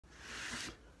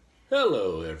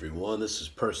Hello everyone, this is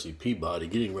Percy Peabody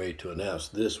getting ready to announce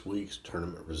this week's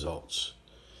tournament results.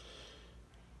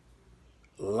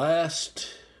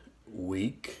 Last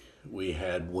week we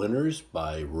had winners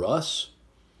by Russ,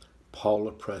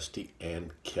 Paula Presti,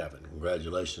 and Kevin.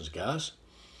 Congratulations, guys.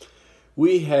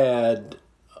 We had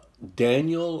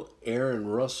Daniel, Aaron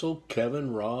Russell,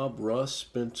 Kevin, Rob, Russ,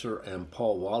 Spencer, and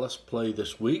Paul Wallace play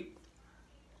this week.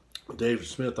 David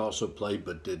Smith also played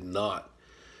but did not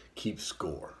keep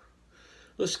score.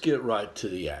 Let's get right to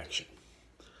the action.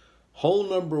 Hole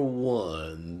number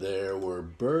one, there were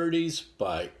birdies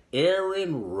by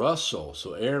Aaron Russell.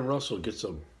 So Aaron Russell gets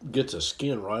a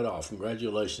skin right off.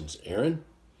 Congratulations, Aaron.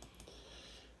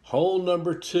 Hole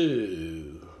number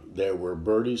two, there were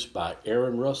birdies by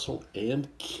Aaron Russell and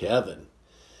Kevin.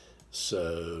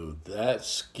 So that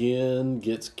skin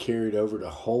gets carried over to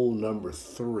hole number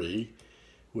three,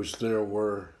 which there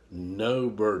were no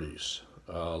birdies.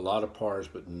 A lot of pars,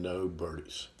 but no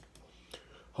birdies.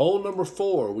 Hole number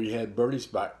four, we had birdies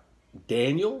by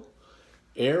Daniel,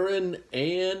 Aaron,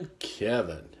 and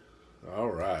Kevin. All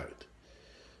right.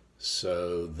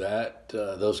 So that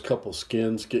those couple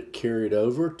skins get carried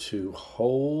over to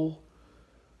hole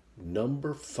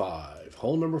number five.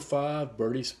 Hole number five,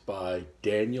 birdies by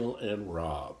Daniel and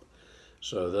Rob.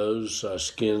 So those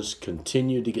skins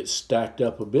continue to get stacked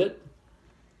up a bit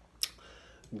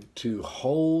to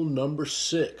hole number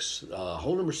six.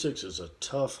 Hole number six is a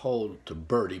tough hole to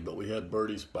birdie, but we had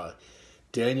birdies by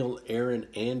Daniel, Aaron,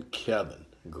 and Kevin.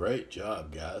 Great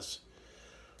job, guys.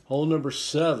 Hole number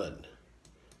seven,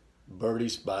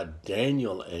 birdies by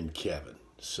Daniel and Kevin.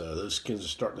 So those skins are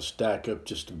starting to stack up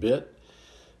just a bit.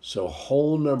 So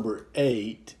hole number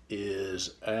eight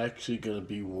is actually going to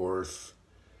be worth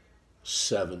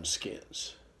 7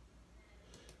 skins.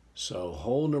 So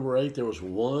hole number eight, there was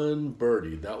one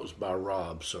birdie. That was by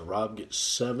Rob. So Rob gets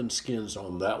 7 skins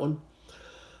on that one.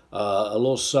 A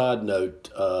little side note,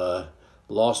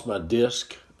 lost my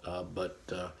disc,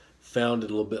 but found it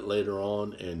a little bit later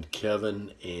on, and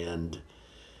Kevin and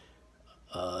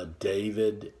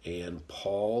David and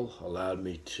Paul allowed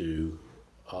me to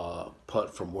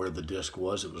putt from where the disc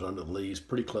was. It was under the leaves,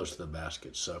 pretty close to the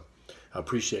basket. So I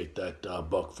appreciate that,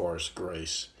 Buck Forest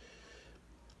Grace.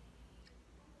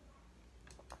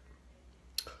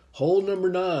 Hole number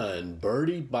 9,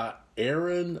 birdie by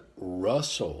Aaron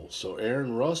Russell. So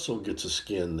Aaron Russell gets a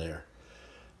skin there.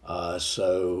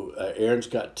 Aaron's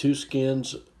got 2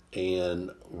 skins and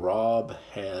Rob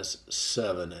has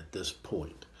 7 at this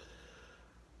point.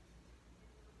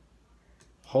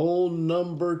 Hole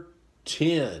number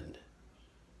 10,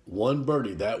 1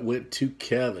 birdie. That went to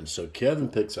Kevin. So Kevin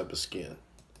picks up a skin.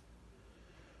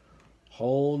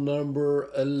 Hole number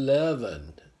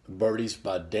 11. Birdies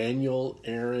by Daniel,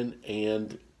 Aaron,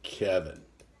 and Kevin.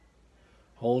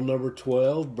 Hole number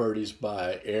 12, birdies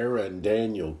by Aaron,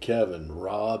 Daniel, Kevin,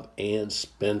 Rob, and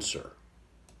Spencer.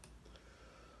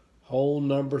 Hole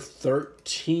number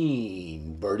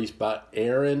 13, birdies by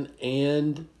Aaron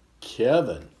and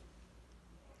Kevin.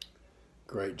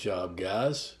 Great job,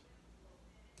 guys.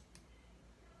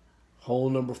 Hole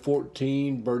number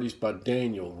 14, birdies by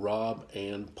Daniel, Rob,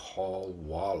 and Paul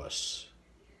Wallace.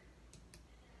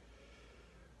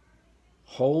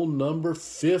 Hole number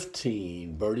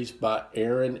 15, birdies by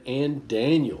Aaron and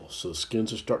Daniel. So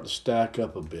skins are starting to stack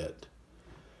up a bit.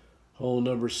 Hole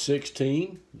number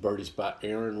 16, birdies by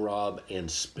Aaron, Rob, and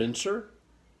Spencer.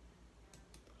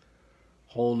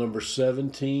 Hole number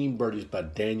 17, birdies by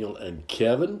Daniel and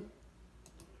Kevin.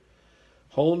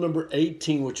 Hole number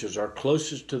 18, which is our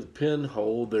closest to the pin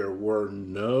hole, there were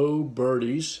no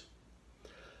birdies.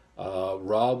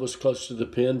 Rob was close to the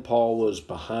pin. Paul was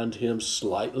behind him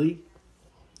slightly.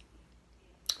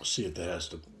 See if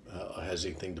that has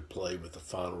anything to play with the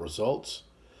final results.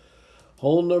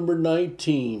 Hole number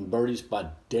 19, birdies by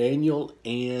Daniel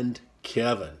and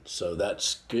Kevin. So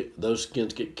those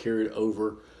skins get carried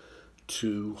over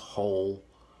to hole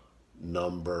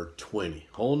number 20.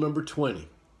 Hole number 20,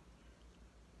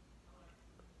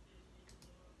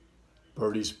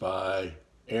 birdies by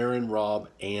Aaron, Rob,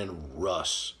 and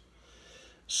Russ.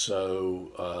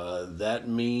 So that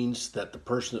means that the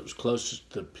person that was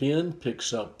closest to the pin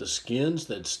picks up the skins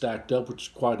that stacked up, which is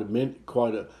quite a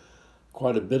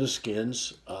bit of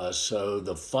skins. So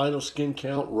the final skin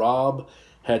count, Rob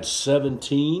had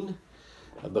 17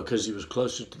 because he was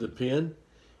closest to the pin.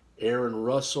 Aaron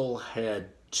Russell had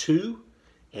 2,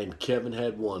 and Kevin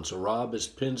had 1. So Rob is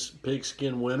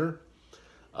pigskin winner.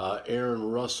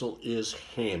 Aaron Russell is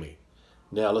hammy.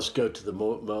 Now let's go to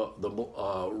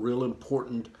the real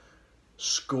important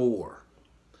score.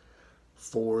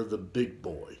 for the big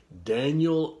boy.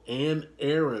 Daniel and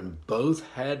Aaron both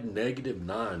had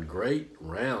 -9. Great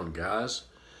round, guys.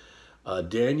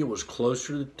 Daniel was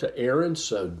closer to Aaron,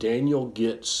 so Daniel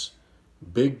gets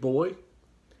big boy.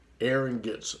 Aaron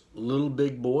gets little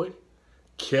big boy.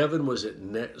 Kevin was at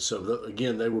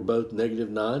again, they were both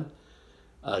 -9.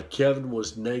 Kevin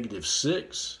was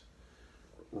 -6.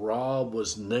 Rob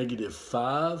was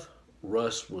 -5.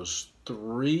 Russ was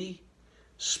 3.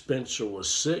 Spencer was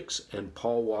 6. And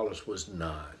Paul Wallace was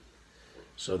 9.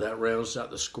 So that rounds out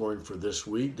the scoring for this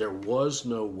week. There was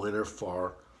no winner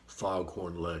for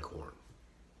Foghorn Leghorn.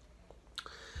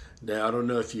 Now, I don't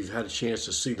know if you've had a chance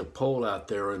to see the poll out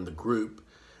there in the group,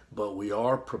 but we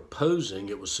are proposing,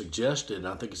 it was suggested, and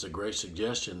I think it's a great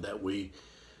suggestion, that we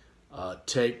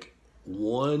take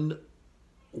one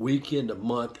weekend a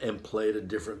month and play at a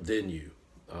different venue.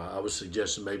 I was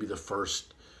suggesting maybe the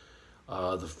first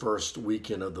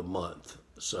weekend of the month.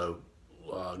 So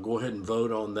go ahead and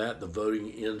vote on that. The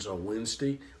voting ends on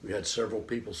Wednesday. We had several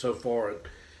people so far.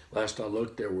 Last I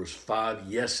looked, there was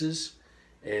 5 yeses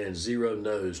and 0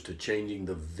 no's to changing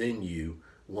the venue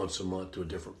once a month to a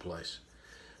different place.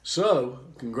 So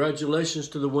congratulations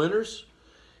to the winners.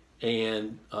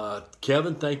 And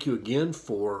Kevin, thank you again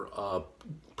for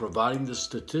providing the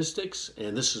statistics.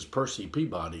 And this is Percy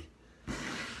Peabody.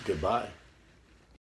 Goodbye.